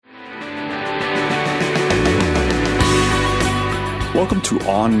Welcome to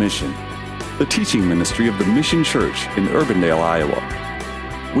On Mission, the teaching ministry of the Mission Church in Urbandale,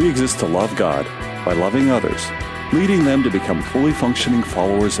 Iowa. We exist to love God by loving others, leading them to become fully functioning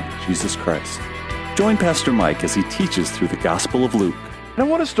followers of Jesus Christ. Join Pastor Mike as he teaches through the Gospel of Luke. And I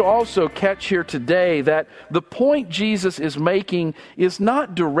want us to also catch here today that the point Jesus is making is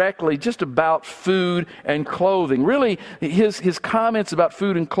not directly just about food and clothing. Really, his comments about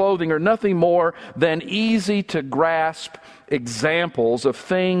food and clothing are nothing more than easy to grasp examples of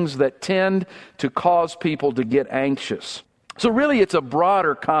things that tend to cause people to get anxious. So really, it's a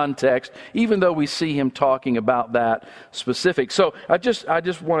broader context, even though we see him talking about that specific. So I just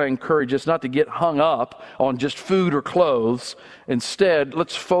want to encourage us not to get hung up on just food or clothes. Instead,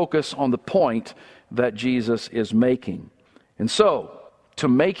 let's focus on the point that Jesus is making. And so, to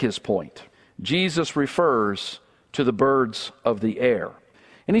make his point, Jesus refers to the birds of the air.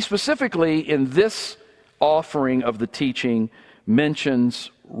 And he specifically, in this offering of the teaching,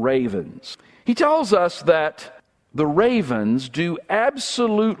 mentions ravens. He tells us that the ravens do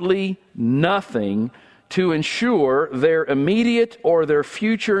absolutely nothing to ensure their immediate or their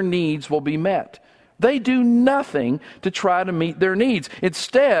future needs will be met. They do nothing to try to meet their needs.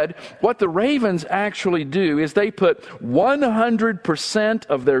 Instead, what the ravens actually do is they put 100%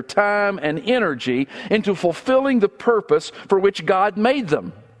 of their time and energy into fulfilling the purpose for which God made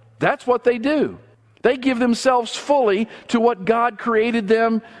them. That's what they do. They give themselves fully to what God created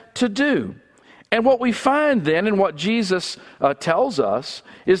them to do. And what we find then, and what Jesus tells us,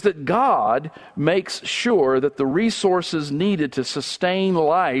 is that God makes sure that the resources needed to sustain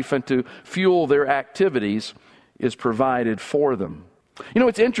life and to fuel their activities is provided for them. You know,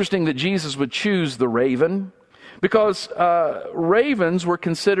 it's interesting that Jesus would choose the raven, because ravens were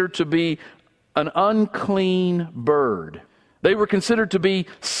considered to be an unclean bird. They were considered to be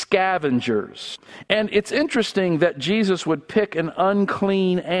scavengers. And it's interesting that Jesus would pick an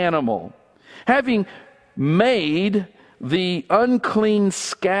unclean animal. Having made the unclean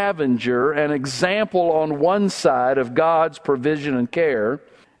scavenger an example on one side of God's provision and care,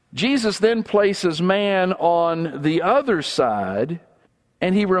 Jesus then places man on the other side,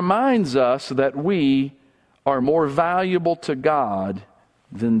 and he reminds us that we are more valuable to God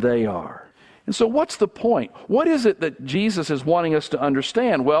than they are. And so what's the point? What is it that Jesus is wanting us to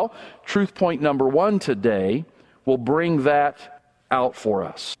understand? Well, truth point number one today will bring that out for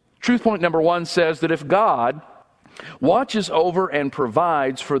us. Truth point number one says that if God watches over and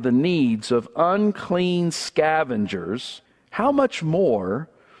provides for the needs of unclean scavengers, how much more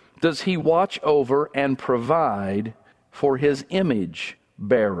does he watch over and provide for his image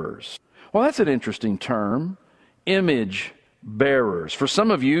bearers? Well, that's an interesting term, image bearers. For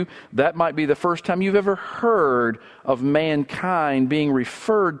some of you, that might be the first time you've ever heard of mankind being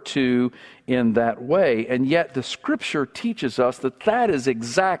referred to in that way. And yet the Scripture teaches us that that is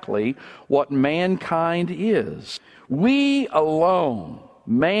exactly what mankind is. We alone,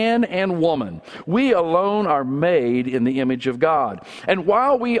 man and woman, we alone are made in the image of God. And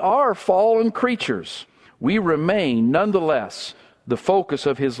while we are fallen creatures, we remain nonetheless the focus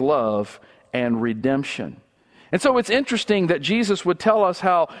of his love and redemption. And so it's interesting that Jesus would tell us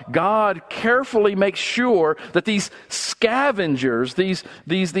how God carefully makes sure that these scavengers, these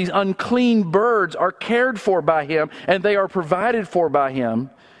unclean birds are cared for by him and they are provided for by him.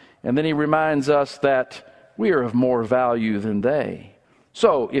 And then he reminds us that we are of more value than they.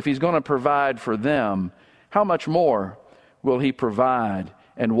 So if he's going to provide for them, how much more will he provide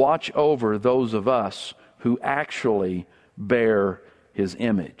and watch over those of us who actually bear his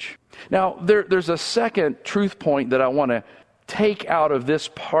image? Now, there's a second truth point that I want to take out of this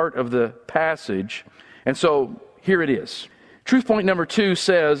part of the passage. And so here it is. Truth point number two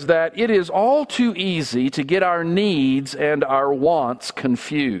says that it is all too easy to get our needs and our wants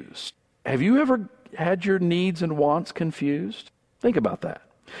confused. Have you ever had your needs and wants confused? Think about that.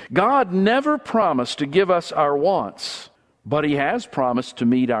 God never promised to give us our wants, but he has promised to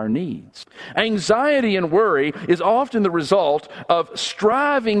meet our needs. Anxiety and worry is often the result of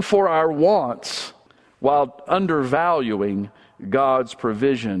striving for our wants while undervaluing God's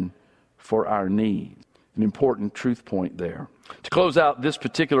provision for our needs. An important truth point there. To close out this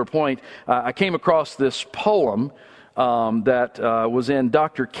particular point, I came across this poem that was in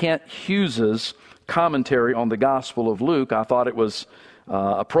Dr. Kent Hughes's commentary on the Gospel of Luke. I thought it was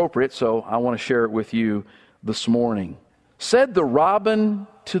appropriate, so I want to share it with you this morning. Said the robin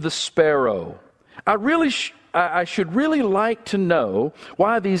to the sparrow, I should really like to know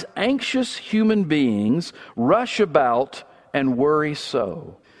why these anxious human beings rush about and worry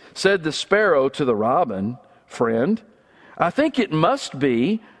so. Said the sparrow to the robin, friend, I think it must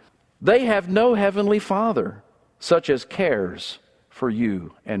be they have no heavenly Father, such as cares for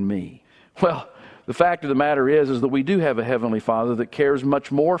you and me? Well, the fact of the matter is that we do have a Heavenly Father that cares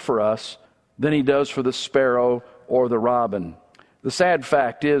much more for us than He does for the sparrow or the robin. The sad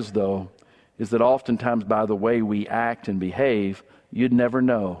fact is, though, is that oftentimes by the way we act and behave, you'd never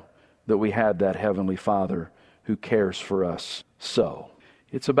know that we had that Heavenly Father who cares for us so.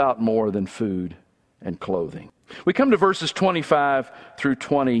 It's about more than food and clothing. We come to verses 25 through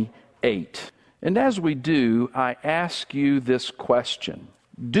 28. And as we do, I ask you this question.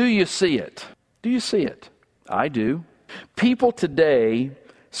 Do you see it? Do you see it? I do. People today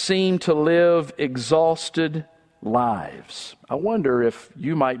seem to live exhausted lives. I wonder if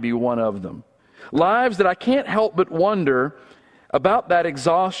you might be one of them. Lives that I can't help but wonder about that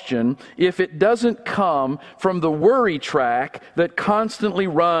exhaustion if it doesn't come from the worry track that constantly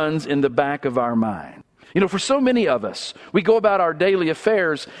runs in the back of our mind. You know, for so many of us, we go about our daily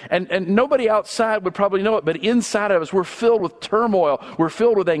affairs, and nobody outside would probably know it, but inside of us, we're filled with turmoil, we're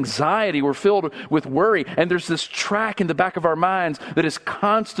filled with anxiety, we're filled with worry, and there's this track in the back of our minds that is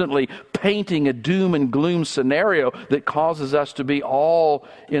constantly painting a doom and gloom scenario that causes us to be all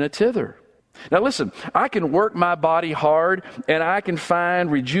in a tither. Now listen, I can work my body hard and I can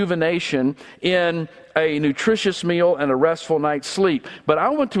find rejuvenation in a nutritious meal and a restful night's sleep. But I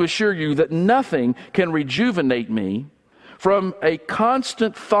want to assure you that nothing can rejuvenate me from a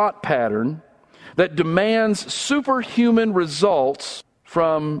constant thought pattern that demands superhuman results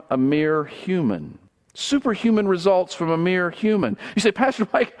from a mere human. Superhuman results from a mere human. You say, Pastor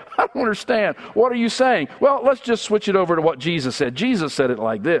Mike, I don't understand. What are you saying? Well, let's just switch it over to what Jesus said. Jesus said it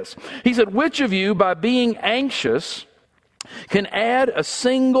like this. He said, which of you, by being anxious, can add a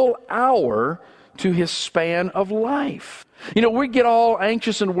single hour to his span of life? You know, we get all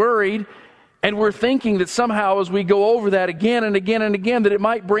anxious and worried, and we're thinking that somehow as we go over that again and again and again, that it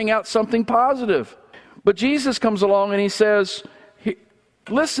might bring out something positive. But Jesus comes along and He says,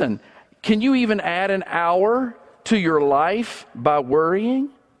 listen, can you even add an hour to your life by worrying?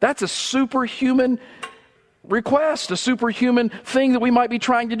 That's a superhuman request, a superhuman thing that we might be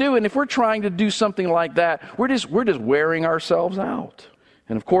trying to do. And if we're trying to do something like that, we're just wearing ourselves out.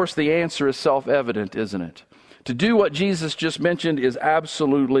 And of course, the answer is self-evident, isn't it? To do what Jesus just mentioned is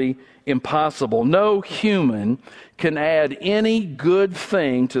absolutely impossible. No human can add any good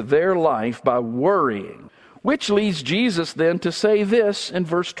thing to their life by worrying. Which leads Jesus then to say this in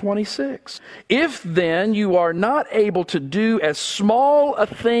verse 26. If then you are not able to do as small a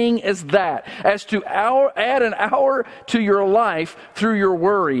thing as that, as to add an hour to your life through your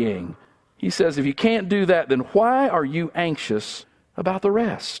worrying. He says, if you can't do that, then why are you anxious about the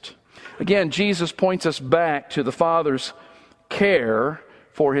rest? Again, Jesus points us back to the Father's care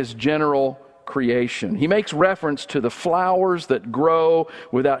for His general creation. He makes reference to the flowers that grow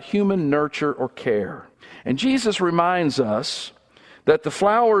without human nurture or care. And Jesus reminds us that the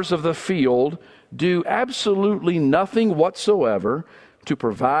flowers of the field do absolutely nothing whatsoever to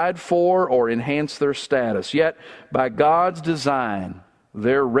provide for or enhance their status. Yet, by God's design,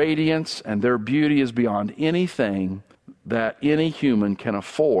 their radiance and their beauty is beyond anything that any human can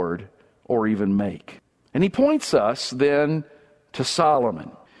afford or even make. And He points us then to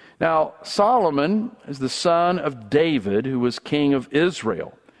Solomon. Now, Solomon is the son of David, who was king of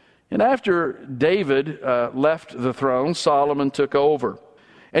Israel. And after David left the throne, Solomon took over.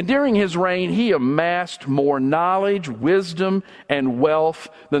 And during his reign, he amassed more knowledge, wisdom, and wealth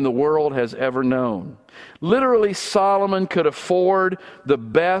than the world has ever known. Literally, Solomon could afford the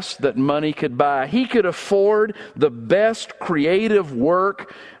best that money could buy. He could afford the best creative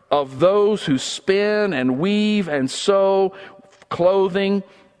work of those who spin and weave and sew clothing.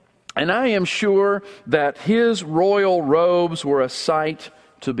 And I am sure that his royal robes were a sight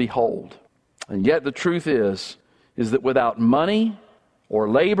to behold. And yet the truth is that without money or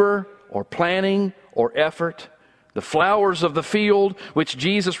labor or planning or effort, the flowers of the field, which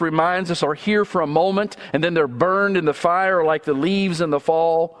Jesus reminds us are here for a moment and then they're burned in the fire like the leaves in the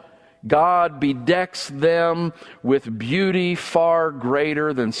fall, God bedecks them with beauty far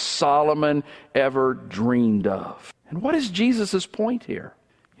greater than Solomon ever dreamed of. And what is Jesus' point here?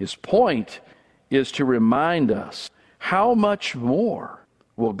 His point is to remind us how much more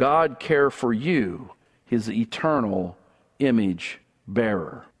will God care for you, His eternal image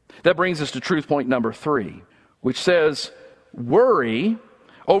bearer. That brings us to truth point number 3, which says, worry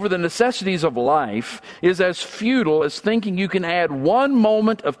over the necessities of life is as futile as thinking you can add one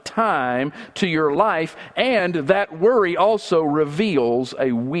moment of time to your life, and that worry also reveals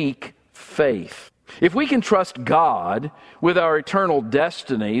a weak faith. If we can trust God with our eternal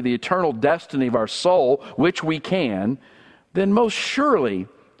destiny, the eternal destiny of our soul, which we can, then most surely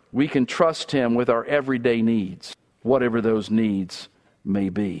we can trust Him with our everyday needs. whatever those needs may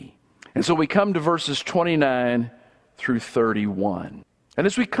be. And so we come to verses 29 through 31. And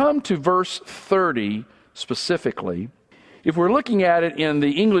as we come to verse 30 specifically, if we're looking at it in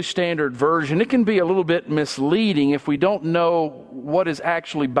the English Standard Version, it can be a little bit misleading if we don't know what is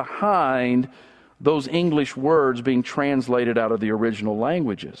actually behind those English words being translated out of the original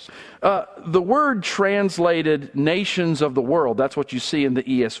languages. The word translated nations of the world, that's what you see in the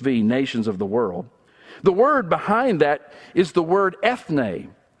ESV, nations of the world. The word behind that is the word ethne,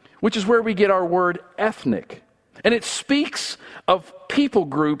 which is where we get our word ethnic. And it speaks of people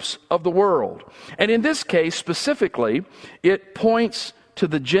groups of the world. And in this case, specifically, it points to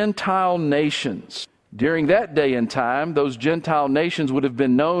the Gentile nations. During that day and time, those Gentile nations would have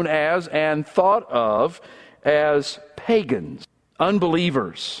been known as and thought of as pagans,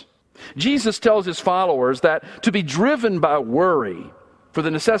 unbelievers. Jesus tells his followers that to be driven by worry for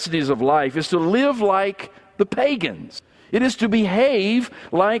the necessities of life is to live like the pagans. It is to behave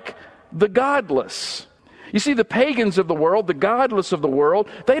like the godless. You see, the pagans of the world, the godless of the world,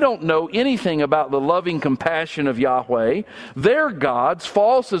 they don't know anything about the loving compassion of Yahweh. Their gods,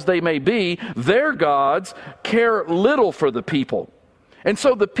 false as they may be, their gods care little for the people. And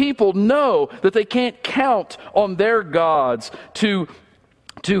so the people know that they can't count on their gods to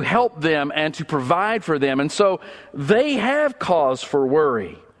help them and to provide for them. And so they have cause for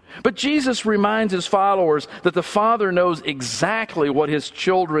worry. But Jesus reminds his followers that the Father knows exactly what his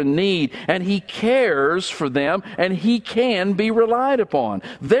children need, and he cares for them, and he can be relied upon.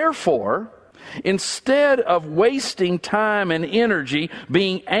 Therefore, instead of wasting time and energy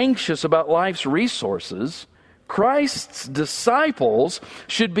being anxious about life's resources, Christ's disciples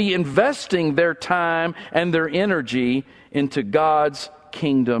should be investing their time and their energy into God's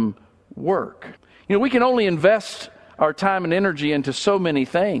kingdom work. You know, we can only invest our time and energy into so many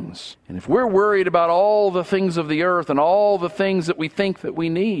things. And if we're worried about all the things of the earth and all the things that we think that we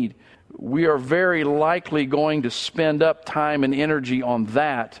need, we are very likely going to spend up time and energy on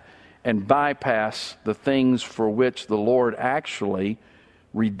that and bypass the things for which the Lord actually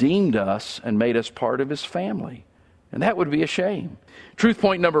redeemed us and made us part of his family. And that would be a shame. Truth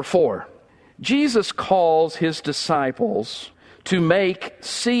point number 4. Jesus calls his disciples to make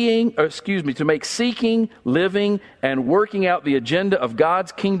seeking, living, and working out the agenda of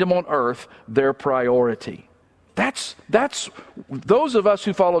God's kingdom on earth their priority. That's those of us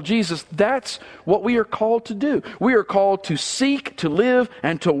who follow Jesus, that's what we are called to do. We are called to seek, to live,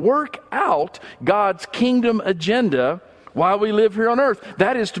 and to work out God's kingdom agenda while we live here on earth.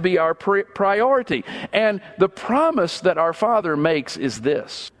 That is to be our priority. And the promise that our Father makes is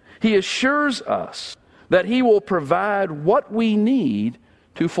this. He assures us that he will provide what we need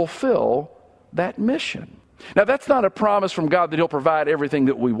to fulfill that mission. Now, that's not a promise from God that he'll provide everything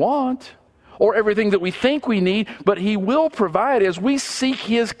that we want or everything that we think we need, but he will provide. As we seek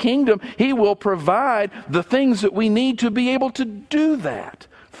his kingdom, he will provide the things that we need to be able to do that.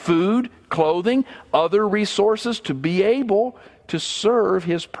 Food, clothing, other resources to be able to serve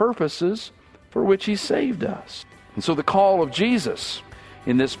his purposes for which he saved us. And so the call of Jesus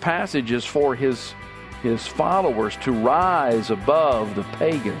in this passage is for his followers to rise above the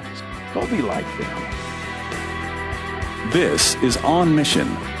pagans. Don't be like them. This is On Mission.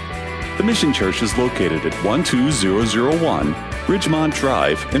 The Mission Church is located at 12001 Ridgemont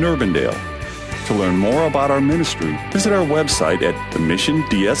Drive in Urbandale. To learn more about our ministry, visit our website at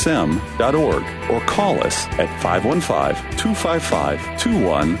themissiondsm.org or call us at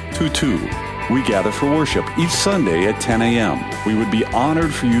 515-255-2122. We gather for worship each Sunday at 10 a.m. We would be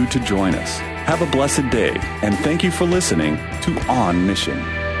honored for you to join us. Have a blessed day, and thank you for listening to On Mission.